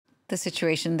The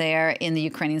situation there in the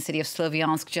Ukrainian city of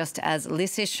Slovyansk, just as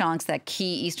Lysychansk, that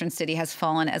key eastern city, has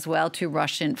fallen as well to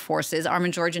Russian forces.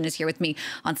 Armin Georgian is here with me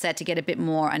on set to get a bit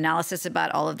more analysis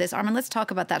about all of this. Armin, let's talk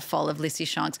about that fall of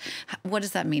Lysychansk. What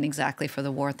does that mean exactly for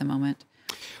the war at the moment?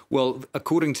 Well,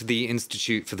 according to the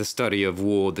Institute for the Study of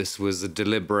War, this was a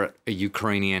deliberate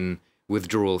Ukrainian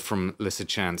withdrawal from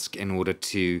Lysychansk in order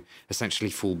to essentially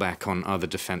fall back on other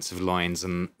defensive lines.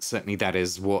 And certainly that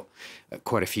is what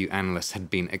quite a few analysts had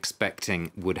been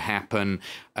expecting would happen.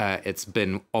 It's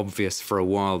been obvious for a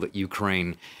while that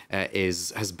Ukraine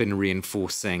has been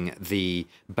reinforcing the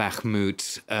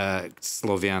Bakhmut,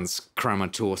 Slovyansk,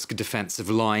 Kramatorsk defensive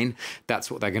line.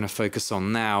 That's what they're going to focus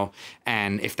on now.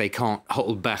 And if they can't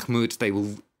hold Bakhmut, they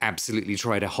will absolutely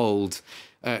try to hold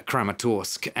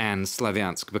Kramatorsk and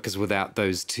Slovyansk, because without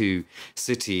those two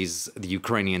cities, the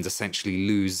Ukrainians essentially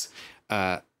lose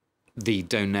the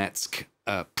Donetsk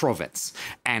province.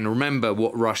 And remember,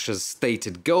 what Russia's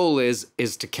stated goal is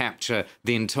to capture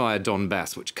the entire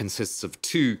Donbass, which consists of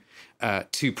two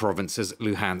provinces,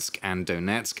 Luhansk and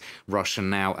Donetsk. Russia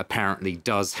now apparently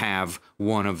does have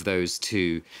one of those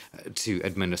two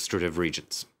administrative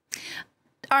regions.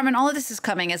 Armin, all of this is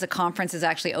coming as a conference is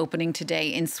actually opening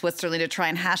today in Switzerland to try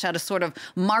and hash out a sort of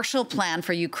Marshall Plan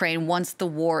for Ukraine once the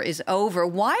war is over.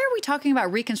 Why are we talking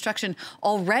about reconstruction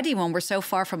already when we're so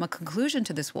far from a conclusion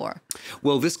to this war?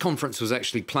 Well, this conference was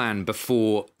actually planned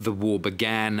before the war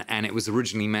began, and it was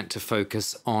originally meant to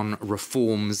focus on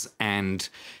reforms and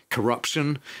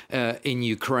corruption in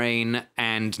Ukraine.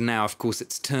 And now, of course,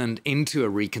 it's turned into a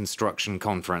reconstruction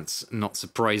conference, not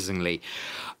surprisingly.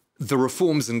 The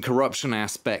reforms and corruption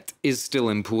aspect is still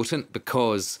important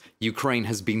because Ukraine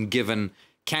has been given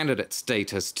candidate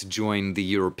status to join the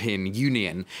European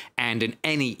Union, and in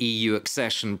any EU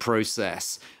accession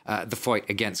process, the fight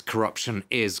against corruption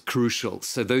is crucial.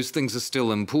 So those things are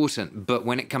still important, but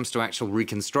when it comes to actual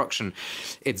reconstruction,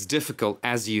 it's difficult,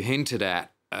 as you hinted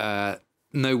at.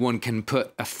 No one can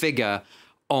put a figure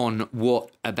on what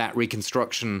that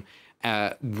reconstruction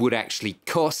would actually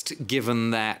cost, given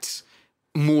that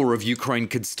more of Ukraine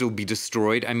could still be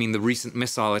destroyed. I mean, the recent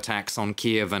missile attacks on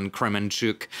Kiev and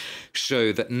Kremenchuk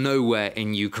show that nowhere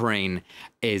in Ukraine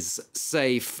is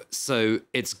safe. So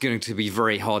it's going to be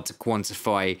very hard to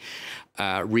quantify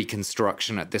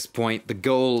reconstruction at this point. The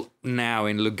goal now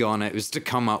in Lugano is to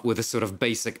come up with a sort of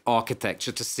basic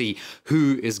architecture to see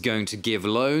who is going to give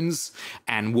loans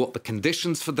and what the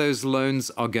conditions for those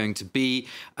loans are going to be.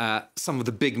 Some of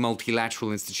the big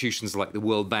multilateral institutions like the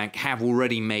World Bank have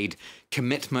already made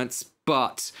commitments,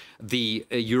 but the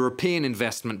European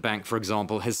Investment Bank, for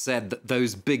example, has said that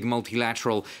those big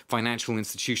multilateral financial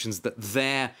institutions, that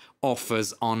their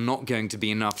offers are not going to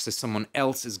be enough, so someone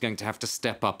else is going to have to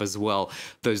step up as well.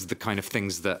 Those are the kind of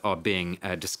things that are being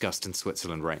discussed in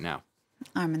Switzerland right now.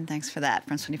 Armin, thanks for that.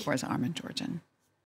 France 24's Armin Georgian.